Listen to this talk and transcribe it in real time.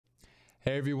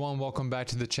Hey everyone, welcome back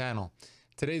to the channel.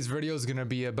 Today's video is going to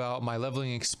be about my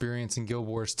leveling experience in Guild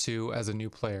Wars 2 as a new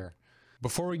player.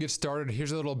 Before we get started,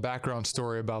 here's a little background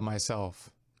story about myself.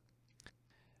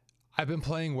 I've been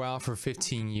playing WoW for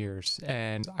 15 years,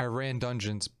 and I ran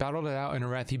dungeons, battled it out in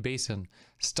Arathi Basin,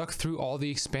 stuck through all the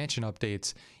expansion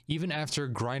updates, even after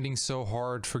grinding so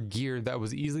hard for gear that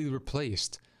was easily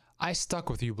replaced. I stuck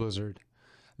with you, Blizzard.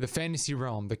 The fantasy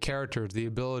realm, the characters, the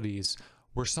abilities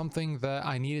were something that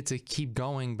I needed to keep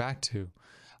going back to.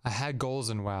 I had goals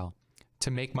in WoW, to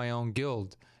make my own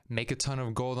guild, make a ton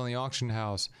of gold on the auction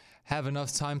house, have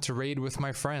enough time to raid with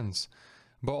my friends.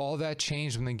 But all that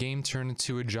changed when the game turned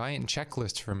into a giant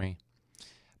checklist for me.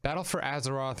 Battle for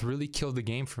Azeroth really killed the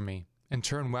game for me, and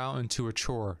turned WoW into a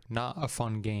chore, not a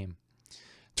fun game.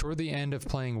 Toward the end of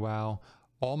playing WoW,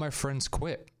 all my friends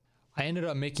quit. I ended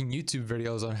up making YouTube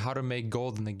videos on how to make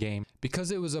gold in the game because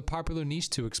it was a popular niche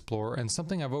to explore and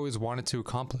something I've always wanted to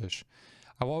accomplish.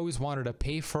 I've always wanted to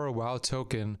pay for a WoW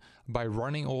token by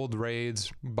running old raids,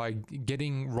 by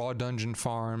getting raw dungeon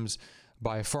farms,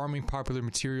 by farming popular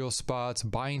material spots,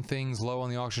 buying things low on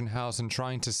the auction house and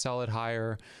trying to sell it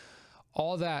higher.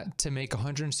 All that to make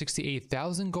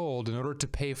 168,000 gold in order to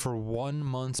pay for 1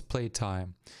 month's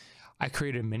playtime. I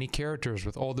created many characters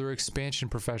with all their expansion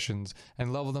professions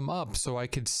and leveled them up so I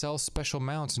could sell special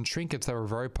mounts and trinkets that were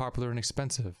very popular and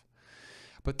expensive.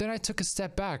 But then I took a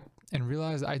step back and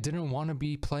realized I didn't want to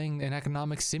be playing an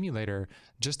economic simulator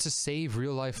just to save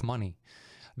real life money.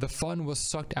 The fun was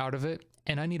sucked out of it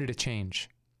and I needed a change.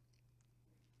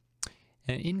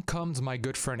 And in comes my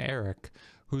good friend Eric,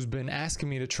 who's been asking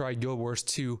me to try Guild Wars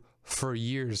 2 for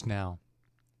years now.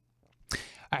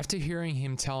 After hearing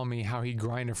him tell me how he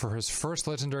grinded for his first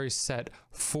legendary set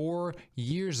 4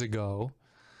 years ago,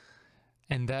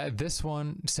 and that this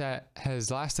one set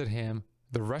has lasted him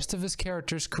the rest of his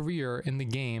character's career in the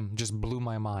game, just blew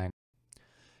my mind.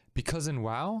 Because in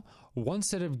WoW, one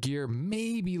set of gear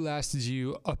maybe lasted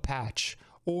you a patch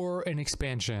or an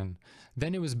expansion.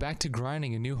 Then it was back to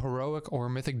grinding a new heroic or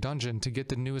mythic dungeon to get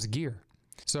the newest gear.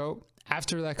 So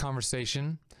after that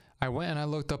conversation, I went and I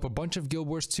looked up a bunch of Guild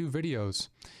Wars 2 videos,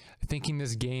 thinking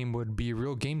this game would be a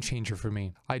real game changer for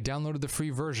me. I downloaded the free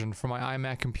version from my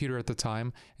iMac computer at the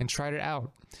time and tried it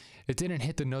out. It didn't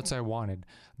hit the notes I wanted.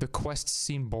 The quests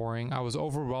seemed boring. I was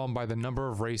overwhelmed by the number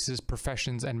of races,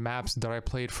 professions, and maps that I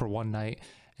played for one night,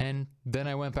 and then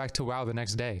I went back to WoW the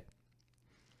next day.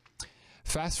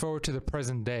 Fast forward to the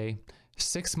present day,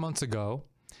 6 months ago,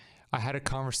 I had a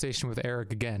conversation with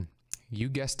Eric again. You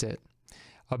guessed it.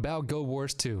 About Guild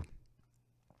Wars 2.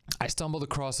 I stumbled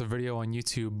across a video on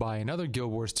YouTube by another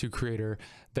Guild Wars 2 creator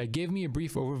that gave me a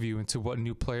brief overview into what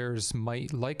new players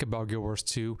might like about Guild Wars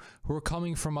 2 who are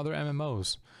coming from other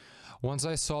MMOs. Once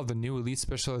I saw the new elite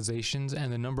specializations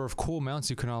and the number of cool mounts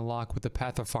you can unlock with the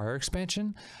Path of Fire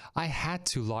expansion, I had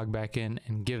to log back in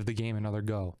and give the game another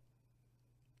go.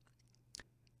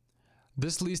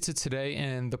 This leads to today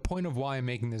and the point of why I'm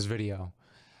making this video.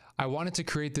 I wanted to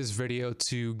create this video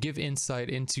to give insight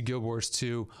into Guild Wars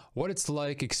 2, what it's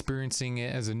like experiencing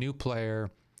it as a new player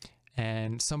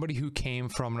and somebody who came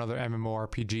from another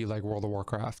MMORPG like World of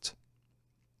Warcraft.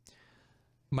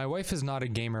 My wife is not a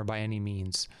gamer by any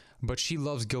means, but she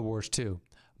loves Guild Wars 2.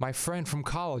 My friend from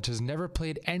college has never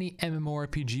played any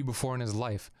MMORPG before in his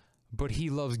life, but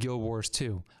he loves Guild Wars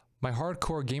 2. My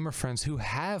hardcore gamer friends who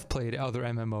have played other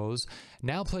MMOs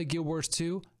now play Guild Wars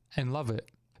 2 and love it.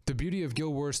 The beauty of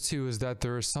Guild Wars 2 is that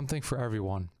there is something for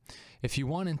everyone. If you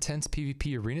want intense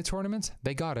PvP arena tournaments,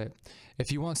 they got it.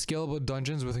 If you want scalable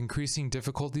dungeons with increasing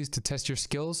difficulties to test your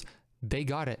skills, they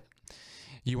got it.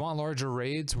 You want larger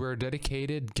raids where a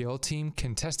dedicated guild team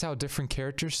can test out different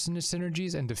character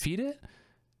synergies and defeat it?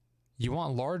 You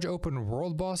want large open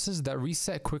world bosses that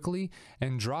reset quickly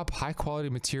and drop high quality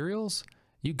materials?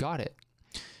 You got it.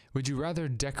 Would you rather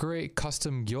decorate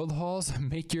custom guild halls,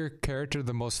 make your character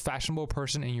the most fashionable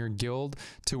person in your guild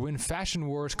to win Fashion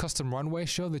Wars custom runway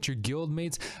show that your guild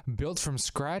mates built from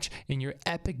scratch in your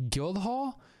epic guild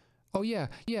hall? Oh yeah,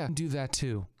 do that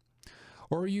too.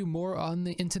 Or are you more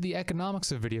into the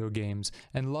economics of video games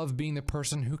and love being the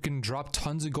person who can drop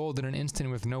tons of gold in an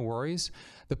instant with no worries?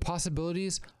 The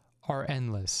possibilities are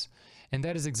endless. And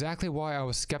that is exactly why I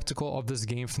was skeptical of this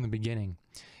game from the beginning.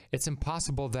 It's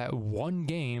impossible that one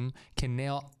game can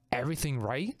nail everything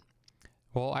right?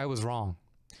 Well, I was wrong.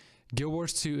 Guild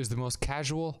Wars 2 is the most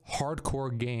casual,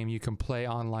 hardcore game you can play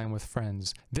online with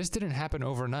friends. This didn't happen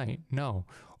overnight, no.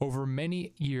 Over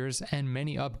many years and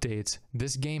many updates,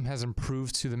 this game has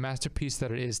improved to the masterpiece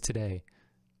that it is today.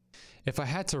 If I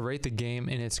had to rate the game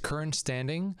in its current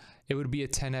standing, it would be a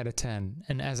 10 out of 10.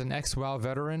 And as an ex-WoW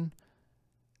veteran,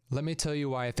 let me tell you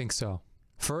why I think so.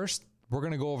 First, we're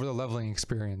going to go over the leveling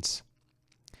experience.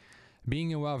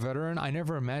 Being a WoW veteran, I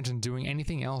never imagined doing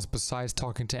anything else besides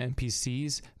talking to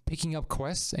NPCs, picking up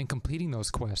quests, and completing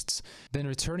those quests, then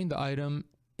returning the item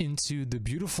into the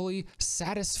beautifully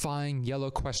satisfying yellow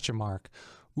question mark.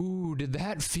 Ooh, did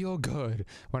that feel good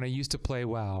when I used to play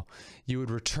WoW? You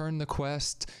would return the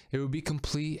quest, it would be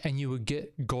complete, and you would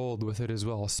get gold with it as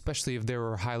well, especially if there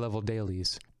were high-level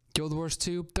dailies. Guild Wars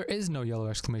 2, there is no yellow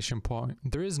exclamation point.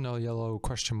 There is no yellow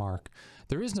question mark.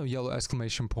 There is no yellow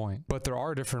exclamation point. But there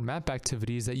are different map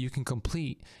activities that you can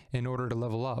complete in order to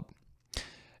level up.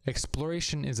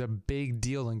 Exploration is a big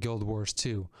deal in Guild Wars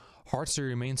 2. Hearts are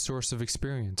your main source of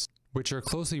experience, which are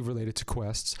closely related to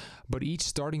quests, but each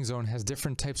starting zone has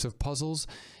different types of puzzles,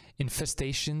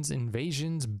 infestations,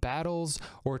 invasions, battles,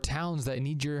 or towns that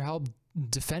need your help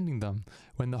defending them.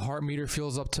 When the heart meter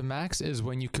fills up to max is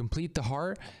when you complete the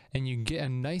heart and you get a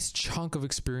nice chunk of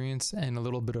experience and a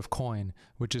little bit of coin,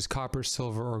 which is copper,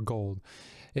 silver, or gold.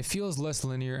 It feels less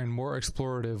linear and more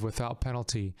explorative without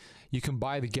penalty. You can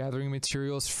buy the gathering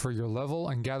materials for your level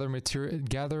and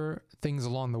gather things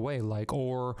along the way like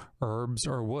ore, herbs,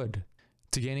 or wood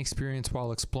to gain experience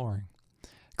while exploring.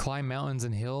 Climb mountains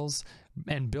and hills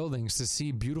and buildings to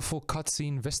see beautiful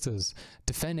cutscene vistas,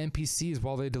 defend NPCs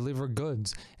while they deliver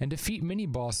goods, and defeat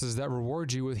mini-bosses that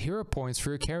reward you with hero points for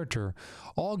your character.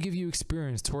 All give you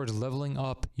experience towards leveling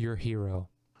up your hero.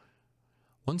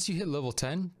 Once you hit level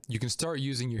 10, you can start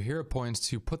using your hero points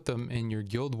to put them in your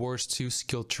Guild Wars 2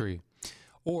 skill tree,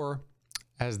 or,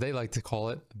 as they like to call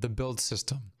it, the build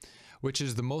system, which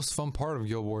is the most fun part of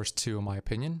Guild Wars 2 in my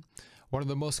opinion. One of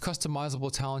the most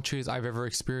customizable talent trees I've ever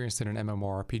experienced in an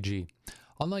MMORPG.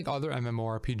 Unlike other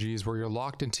MMORPGs where you're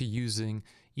locked into using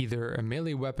either a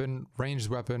melee weapon, ranged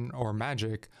weapon, or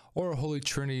magic, or a holy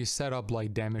trinity setup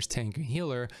like damage, tank, and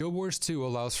healer, Guild Wars 2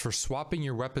 allows for swapping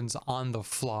your weapons on the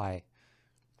fly.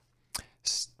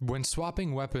 When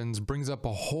swapping weapons brings up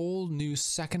a whole new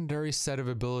secondary set of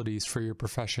abilities for your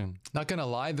profession. Not gonna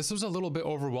lie, this was a little bit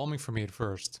overwhelming for me at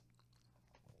first.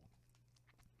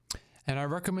 And I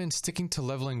recommend sticking to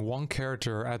leveling one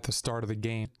character at the start of the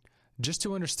game, just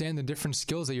to understand the different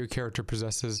skills that your character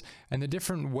possesses and the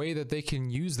different way that they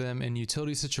can use them in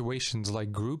utility situations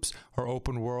like groups or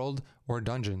open world or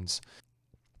dungeons.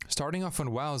 Starting off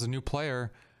on WoW as a new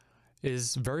player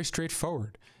is very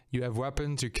straightforward. You have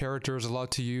weapons your character is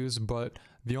allowed to use, but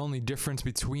the only difference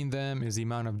between them is the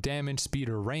amount of damage, speed,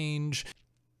 or range.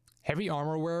 Heavy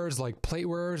armor wearers like plate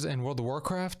wearers in World of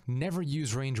Warcraft never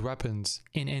use ranged weapons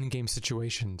in endgame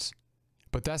situations.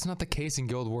 But that's not the case in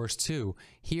Guild Wars 2.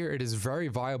 Here it is very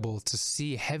viable to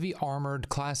see heavy armored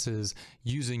classes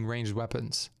using ranged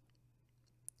weapons.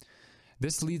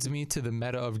 This leads me to the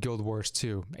meta of Guild Wars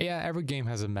 2. Yeah, every game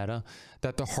has a meta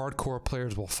that the hardcore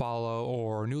players will follow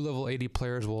or new level 80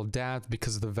 players will adapt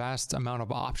because of the vast amount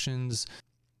of options.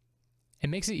 It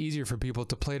makes it easier for people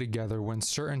to play together when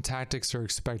certain tactics are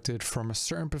expected from a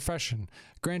certain profession.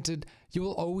 Granted, you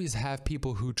will always have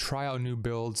people who try out new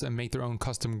builds and make their own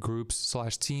custom groups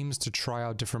 / teams to try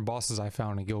out different bosses I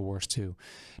found in Guild Wars 2.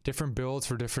 Different builds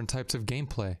for different types of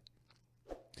gameplay.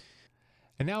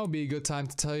 And now would be a good time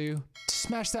to tell you to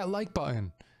smash that like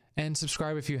button and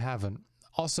subscribe if you haven't.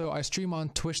 Also, I stream on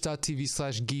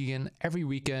twitch.tv/Geegan every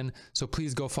weekend, so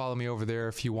please go follow me over there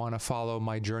if you want to follow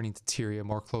my journey to Tyria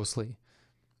more closely.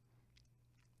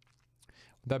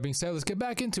 With that being said, let's get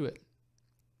back into it.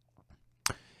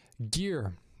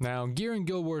 Gear. Now, gear in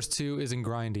Guild Wars 2 isn't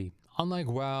grindy. Unlike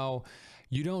WoW,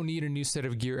 you don't need a new set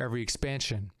of gear every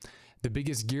expansion. The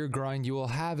biggest gear grind you will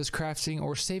have is crafting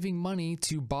or saving money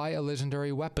to buy a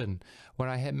legendary weapon. When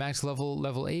I hit max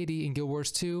level 80 in Guild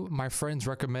Wars 2, my friends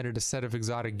recommended a set of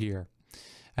exotic gear.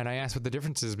 And I asked what the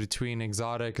differences between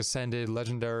exotic, ascended,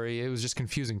 legendary, it was just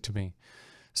confusing to me.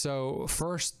 So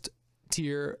first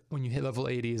tier when you hit level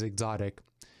 80 is exotic.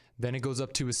 Then it goes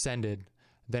up to ascended.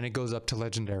 Then it goes up to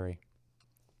legendary.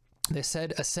 They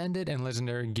said ascended and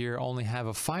legendary gear only have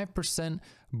a 5%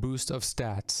 boost of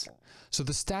stats. So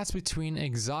the stats between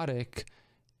exotic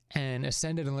and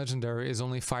ascended and legendary is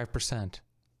only 5%.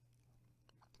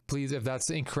 Please, if that's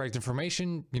incorrect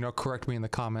information, correct me in the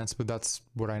comments, but that's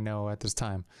what I know at this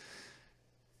time.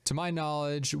 To my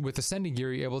knowledge, with ascending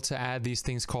gear, you're able to add these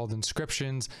things called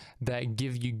inscriptions that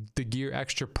give you the gear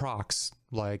extra procs,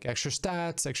 like extra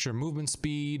stats, extra movement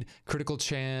speed, critical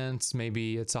chance,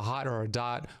 maybe it's a hot or a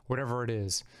dot, whatever it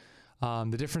is.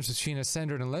 The difference between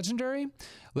ascended and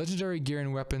legendary gear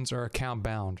and weapons are account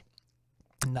bound,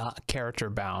 not character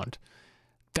bound.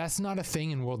 That's not a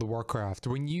thing in World of Warcraft.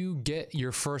 When you get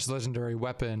your first legendary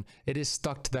weapon, it is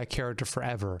stuck to that character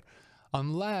forever.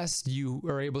 unless you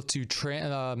are able to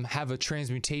have a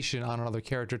transmutation on another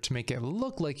character to make it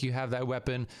look like you have that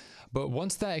weapon. But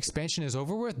once that expansion is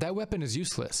over with, that weapon is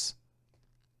useless.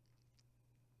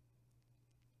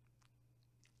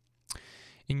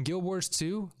 In Guild Wars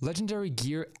 2, legendary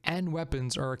gear and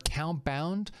weapons are account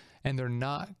bound and they're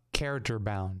not character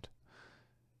bound.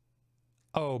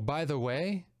 Oh, by the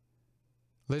way,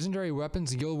 legendary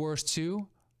weapons in Guild Wars 2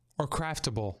 are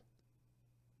craftable.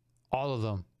 All of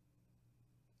them.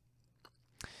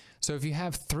 So if you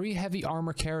have 3 heavy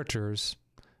armor characters,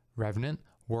 Revenant,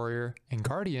 Warrior, and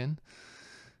Guardian,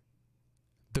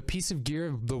 the piece of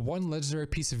gear, the one legendary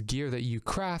piece of gear that you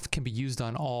craft can be used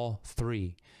on all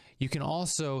 3. You can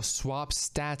also swap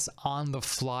stats on the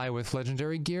fly with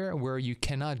legendary gear, where you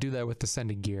cannot do that with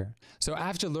ascended gear. So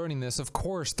after learning this, of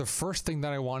course, the first thing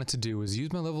that I wanted to do was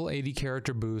use my level 80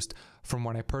 character boost from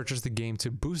when I purchased the game to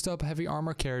boost up heavy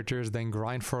armor characters, then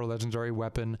grind for a legendary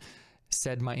weapon,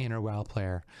 said my inner WoW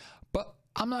player. But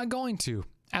I'm not going to,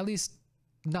 at least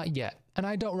not yet. And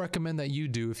I don't recommend that you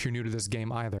do if you're new to this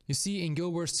game either. You see, in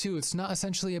Guild Wars 2, it's not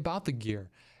essentially about the gear.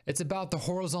 It's about the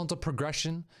horizontal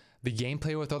progression, the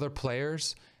gameplay with other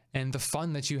players, and the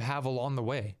fun that you have along the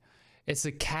way. It's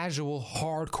a casual,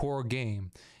 hardcore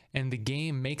game, and the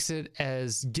game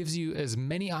gives you as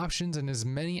many options and as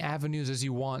many avenues as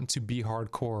you want to be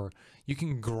hardcore. You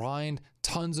can grind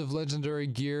tons of legendary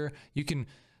gear, you can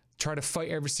try to fight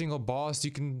every single boss,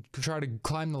 you can try to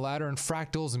climb the ladder in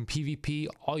fractals and PvP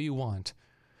all you want.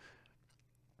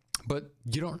 But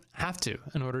you don't have to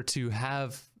in order to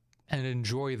have and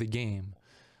enjoy the game.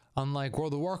 Unlike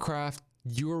World of Warcraft,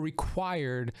 you are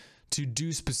required to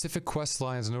do specific quest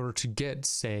lines in order to get,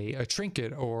 say, a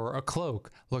trinket or a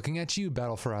cloak. Looking at you,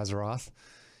 Battle for Azeroth.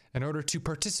 In order to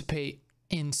participate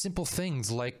in simple things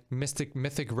like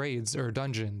mythic raids or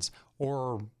dungeons,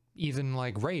 or even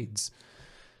like raids.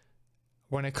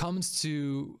 When it comes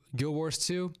to Guild Wars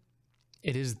 2,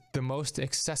 it is the most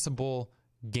accessible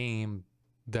game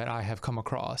that I have come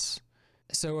across.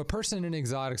 So a person in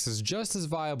exotics is just as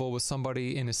viable with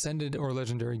somebody in ascended or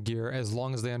legendary gear as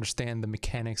long as they understand the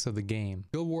mechanics of the game.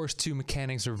 Guild Wars 2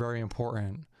 mechanics are very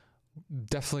important.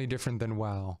 Definitely different than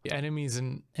WoW. The enemies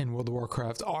in World of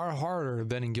Warcraft are harder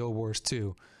than in Guild Wars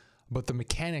 2, but the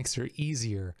mechanics are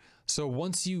easier. So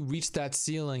once you reach that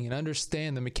ceiling and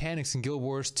understand the mechanics in Guild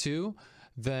Wars 2,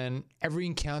 then every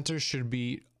encounter should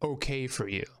be okay for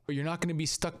you. But you're not going to be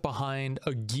stuck behind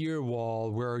a gear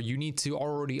wall where you need to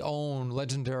already own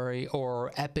legendary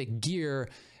or epic gear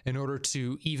in order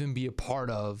to even be a part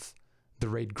of the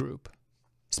raid group.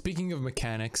 Speaking of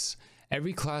mechanics,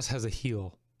 every class has a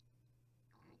heal.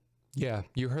 Yeah,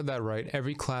 you heard that right.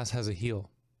 Every class has a heal.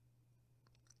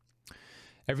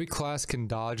 Every class can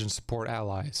dodge and support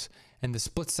allies, and the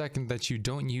split second that you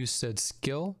don't use said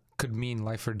skill could mean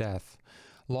life or death.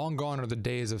 Long gone are the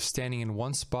days of standing in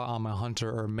one spot on my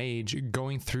hunter or mage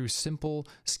going through simple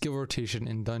skill rotation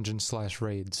in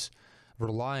dungeon/raids,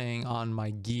 relying on my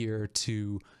gear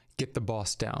to get the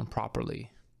boss down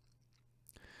properly.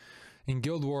 In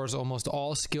Guild Wars, almost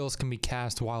all skills can be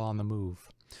cast while on the move.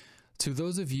 To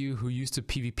those of you who used to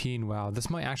PvP in WoW, this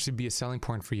might actually be a selling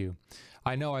point for you.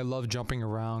 I know I love jumping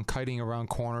around, kiting around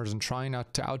corners, and trying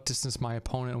not to outdistance my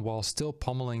opponent while still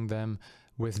pummeling them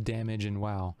with damage in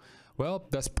WoW. Well,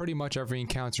 that's pretty much every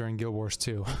encounter in Guild Wars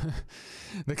 2.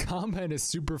 The combat is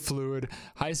super fluid,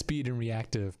 high speed, and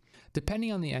reactive.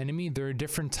 Depending on the enemy, there are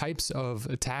different types of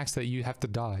attacks that you have to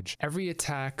dodge. Every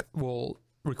attack will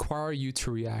require you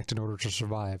to react in order to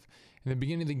survive. In the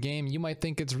beginning of the game, you might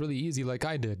think it's really easy like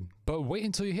I did, but wait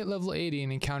until you hit level 80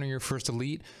 and encounter your first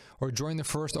elite or join the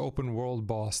first open world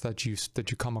boss that you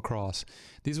come across.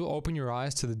 These will open your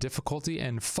eyes to the difficulty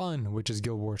and fun which is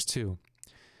Guild Wars 2.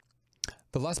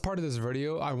 The last part of this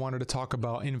video, I wanted to talk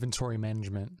about inventory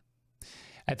management.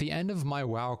 At the end of my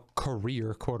WoW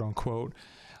career, quote unquote,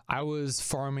 I was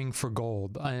farming for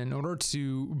gold. And in order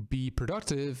to be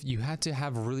productive, you had to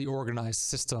have a really organized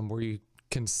system where you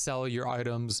can sell your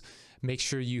items, make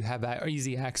sure you have that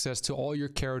easy access to all your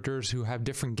characters who have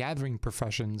different gathering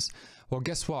professions. Well,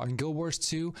 guess what? In Guild Wars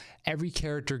 2, every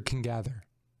character can gather.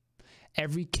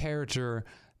 Every character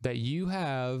that you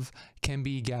have can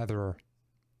be a gatherer.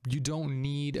 You don't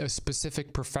need a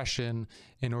specific profession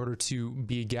in order to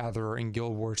be a gatherer in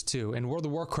Guild Wars 2. In World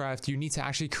of Warcraft, you need to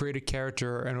actually create a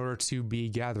character in order to be a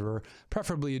gatherer,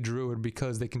 preferably a druid,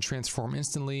 because they can transform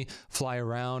instantly, fly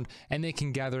around, and they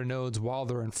can gather nodes while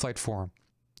they're in flight form.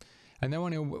 And then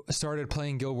when I started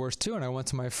playing Guild Wars 2 and I went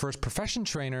to my first profession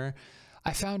trainer,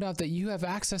 I found out that you have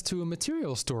access to a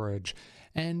material storage.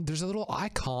 And there's a little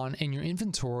icon in your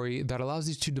inventory that allows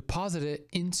you to deposit it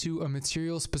into a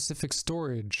material specific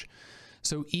storage.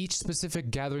 So each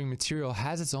specific gathering material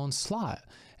has its own slot,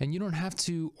 and you don't have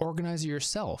to organize it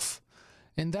yourself.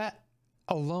 And that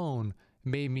alone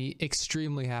made me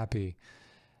extremely happy.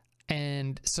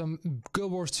 And some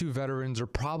Guild Wars 2 veterans are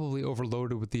probably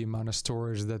overloaded with the amount of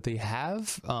storage that they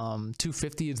have.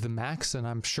 250 is the max, and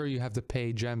I'm sure you have to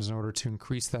pay gems in order to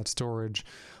increase that storage,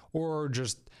 or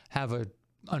just have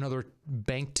another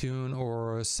bank tune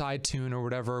or a side tune or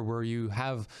whatever, where you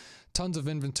have tons of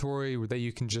inventory that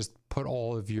you can just put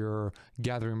all of your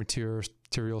gathering materials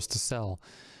to sell.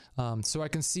 So I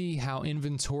can see how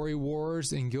inventory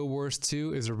wars in Guild Wars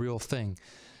 2 is a real thing.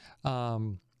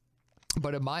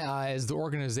 But in my eyes, the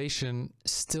organization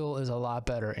still is a lot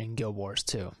better in Guild Wars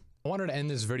 2. I wanted to end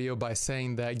this video by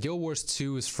saying that Guild Wars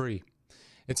 2 is free.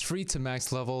 It's free to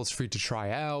max level, it's free to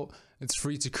try out, it's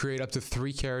free to create up to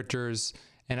 3 characters,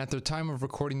 and at the time of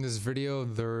recording this video,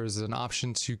 there's an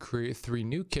option to create 3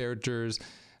 new characters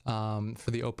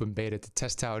for the open beta to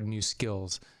test out new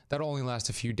skills. That'll only last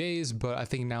a few days, but I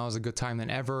think now is a good time than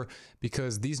ever,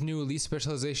 because these new elite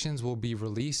specializations will be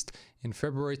released in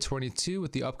February 22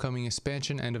 with the upcoming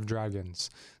expansion End of Dragons.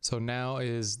 So now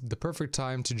is the perfect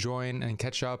time to join and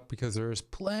catch up, because there's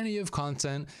plenty of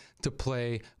content to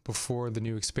play before the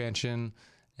new expansion.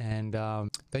 And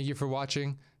thank you for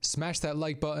watching. Smash that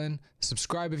like button,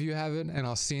 subscribe if you haven't, and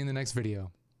I'll see you in the next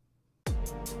video.